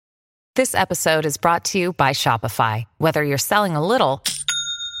This episode is brought to you by Shopify. Whether you're selling a little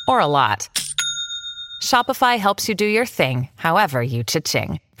or a lot, Shopify helps you do your thing, however you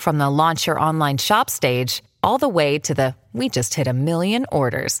cha-ching. From the launch your online shop stage, all the way to the we just hit 1 million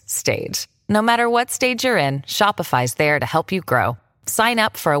orders stage. No matter what stage you're in, Shopify's there to help you grow. Sign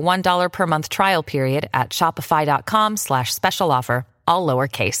up for a $1 per month trial period at shopify.com/special offer, all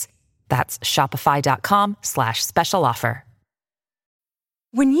lowercase. That's shopify.com/special offer.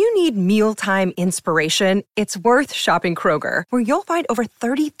 When you need mealtime inspiration, it's worth shopping Kroger, where you'll find over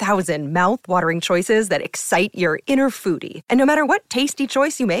 30,000 mouth-watering choices that excite your inner foodie. And no matter what tasty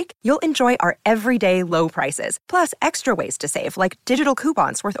choice you make, you'll enjoy our everyday low prices, plus extra ways to save, like digital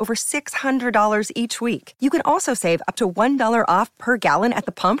coupons worth over $600 each week. You can also save up to $1 off per gallon at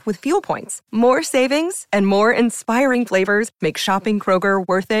the pump with fuel points. More savings and more inspiring flavors make shopping Kroger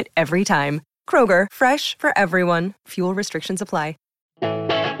worth it every time. Kroger, fresh for everyone. Fuel restrictions apply.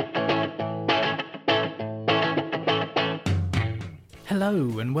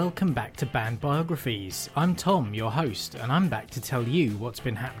 Hello and welcome back to Band Biographies. I'm Tom, your host, and I'm back to tell you what's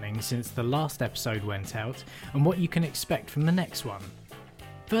been happening since the last episode went out and what you can expect from the next one.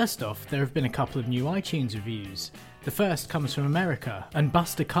 First off, there have been a couple of new iTunes reviews. The first comes from America, and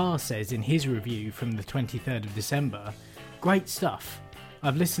Buster Carr says in his review from the 23rd of December, "Great stuff.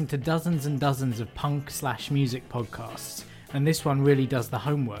 I've listened to dozens and dozens of punk/music podcasts, and this one really does the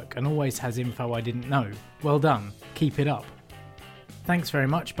homework and always has info I didn't know. Well done. Keep it up." Thanks very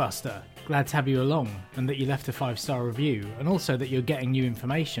much, Buster. Glad to have you along, and that you left a 5-star review, and also that you're getting new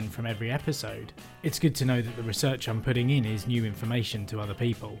information from every episode. It's good to know that the research I'm putting in is new information to other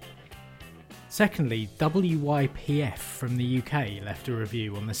people. Secondly, WYPF from the UK left a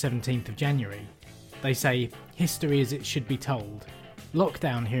review on the 17th of January. They say, "History as it should be told.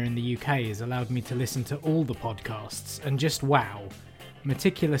 Lockdown here in the UK has allowed me to listen to all the podcasts, and just wow.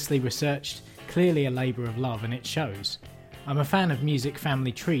 Meticulously researched, clearly a labour of love, and it shows. I'm a fan of Music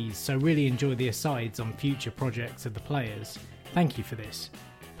Family Trees, so really enjoy the asides on future projects of the players. Thank you for this.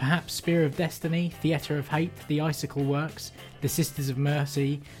 Perhaps Spear of Destiny, Theatre of Hate, The Icicle Works, The Sisters of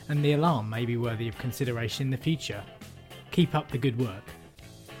Mercy, and The Alarm may be worthy of consideration in the future. Keep up the good work."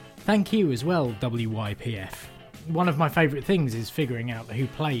 Thank you as well, WYPF. One of my favourite things is figuring out who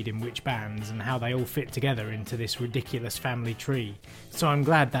played in which bands and how they all fit together into this ridiculous family tree. So I'm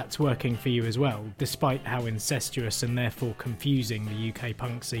glad that's working for you as well, despite how incestuous and therefore confusing the UK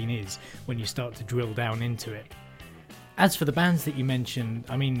punk scene is when you start to drill down into it. As for the bands that you mentioned,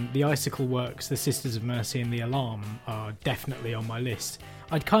 The Icicle Works, The Sisters of Mercy and The Alarm are definitely on my list.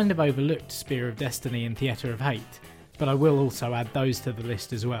 I'd kind of overlooked Spear of Destiny and Theatre of Hate, but I will also add those to the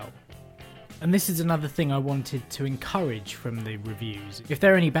list as well. And this is another thing I wanted to encourage from the reviews. If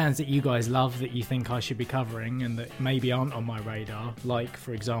there are any bands that you guys love that you think I should be covering and that maybe aren't on my radar, like,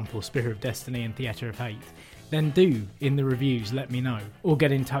 for example, Spear of Destiny and Theatre of Hate, then do, in the reviews, let me know. Or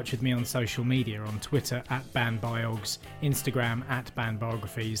get in touch with me on social media, on Twitter @BandBiogs, Instagram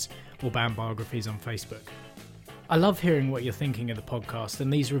 @BandBiographies, or BandBiographies on Facebook. I love hearing what you're thinking of the podcast,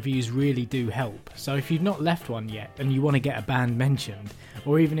 and these reviews really do help. So if you've not left one yet and you want to get a band mentioned,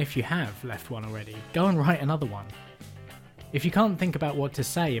 or even if you have left one already, go and write another one. If you can't think about what to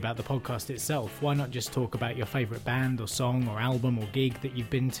say about the podcast itself, why not just talk about your favourite band or song or album or gig that you've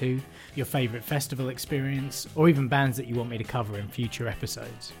been to, your favourite festival experience, or even bands that you want me to cover in future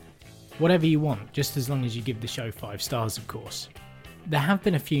episodes. Whatever you want, just as long as you give the show 5 stars, of course. There have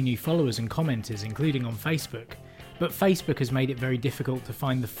been a few new followers and commenters, including on Facebook, but Facebook has made it very difficult to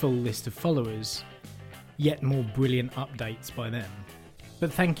find the full list of followers, yet more brilliant updates by them.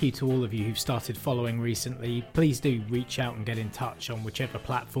 But thank you to all of you who've started following recently. Please do reach out and get in touch on whichever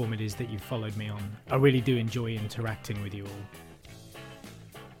platform it is that you've followed me on. I really do enjoy interacting with you all.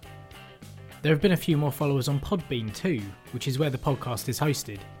 There have been a few more followers on Podbean too, which is where the podcast is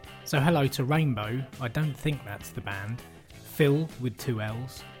hosted. So hello to Rainbow, I don't think that's the band, Phil with 2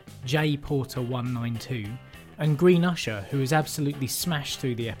 L's, J Porter 192, and Green Usher, who has absolutely smashed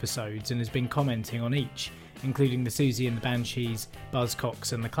through the episodes and has been commenting on each, including the Susie and the Banshees,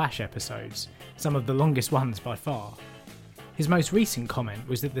 Buzzcocks and the Clash episodes, some of the longest ones by far. His most recent comment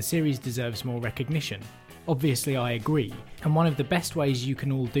was that the series deserves more recognition. Obviously I agree, and one of the best ways you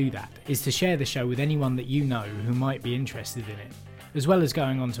can all do that is to share the show with anyone that you know who might be interested in it, as well as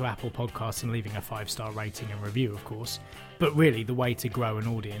going onto Apple Podcasts and leaving a 5-star rating and review, of course. But really, the way to grow an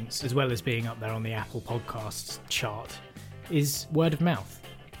audience, as well as being up there on the Apple Podcasts chart, is word of mouth.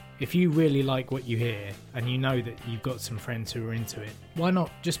 If you really like what you hear, and you know that you've got some friends who are into it, why not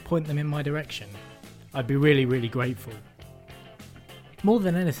just point them in my direction? I'd be really, really grateful. More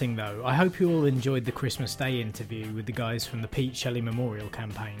than anything though, I hope you all enjoyed the Christmas Day interview with the guys from the Pete Shelley Memorial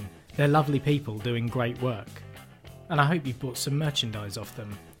Campaign. They're lovely people doing great work. And I hope you've bought some merchandise off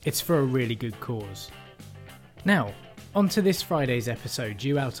them. It's for a really good cause. Now, on to this Friday's episode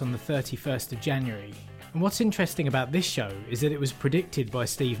due out on the 31st of January. And what's interesting about this show is that it was predicted by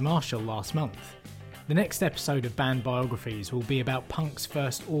Steve Marshall last month. The next episode of Band Biographies will be about punk's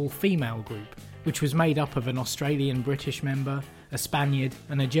first all-female group, which was made up of an Australian-British member, a Spaniard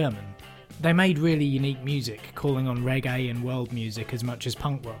and a German. They made really unique music, calling on reggae and world music as much as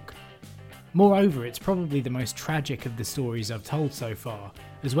punk rock. Moreover, it's probably the most tragic of the stories I've told so far,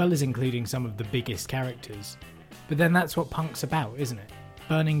 as well as including some of the biggest characters. But then that's what punk's about, isn't it?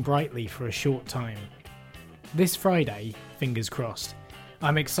 Burning brightly for a short time. This Friday, fingers crossed,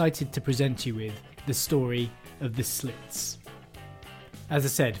 I'm excited to present you with the story of the Slits. As I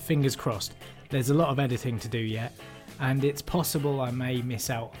said, fingers crossed, there's a lot of editing to do yet, and it's possible I may miss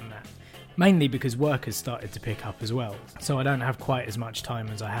out on that. Mainly because work has started to pick up as well, so I don't have quite as much time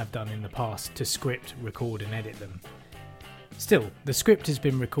as I have done in the past to script, record and edit them. Still, the script has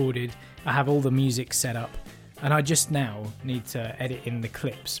been recorded, I have all the music set up, and I just now need to edit in the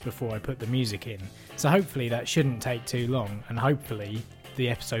clips before I put the music in, so hopefully that shouldn't take too long, and hopefully the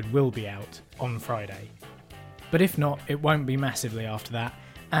episode will be out on Friday. But if not, it won't be massively after that,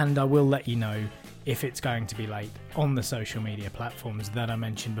 and I will let you know if it's going to be late on the social media platforms that I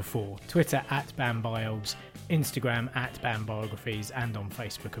mentioned before. Twitter @BandBiogs, Instagram @BandBiographies, and on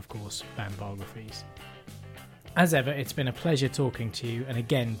Facebook, of course, BandBiographies. As ever, it's been a pleasure talking to you, and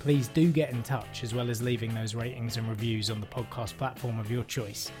again, please do get in touch as well as leaving those ratings and reviews on the podcast platform of your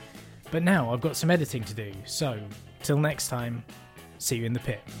choice. But now I've got some editing to do, so till next time, see you in the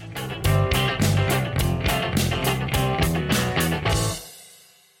pit.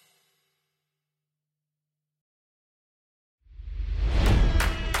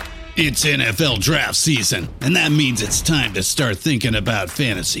 It's NFL draft season, and that means it's time to start thinking about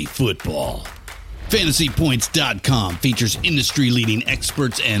fantasy football. FantasyPoints.com features industry-leading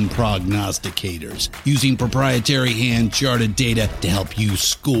experts and prognosticators using proprietary hand-charted data to help you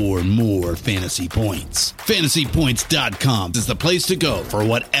score more fantasy points. FantasyPoints.com is the place to go for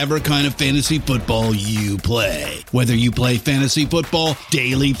whatever kind of fantasy football you play. Whether you play fantasy football,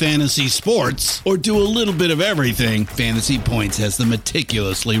 daily fantasy sports, or do a little bit of everything, Fantasy Points has the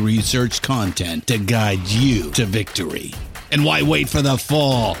meticulously researched content to guide you to victory. And why wait for the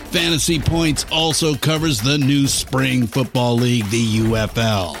fall? Fantasy Points also covers the new spring football league, the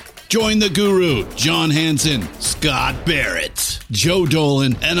UFL. Join the guru, John Hansen, Scott Barrett, Joe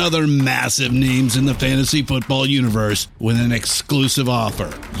Dolan, and other massive names in the fantasy football universe with an exclusive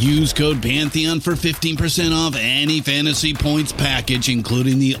offer. Use code Pantheon for 15% off any Fantasy Points package,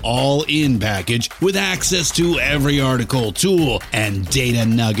 including the all-in package, with access to every article, tool, and data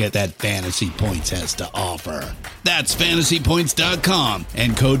nugget that Fantasy Points has to offer. That's FantasyPoints.com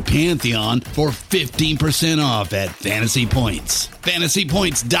and code Pantheon for 15% off at Fantasy Points.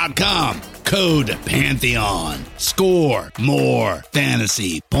 FantasyPoints.com, code Pantheon. Score more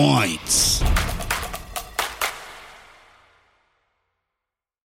fantasy points.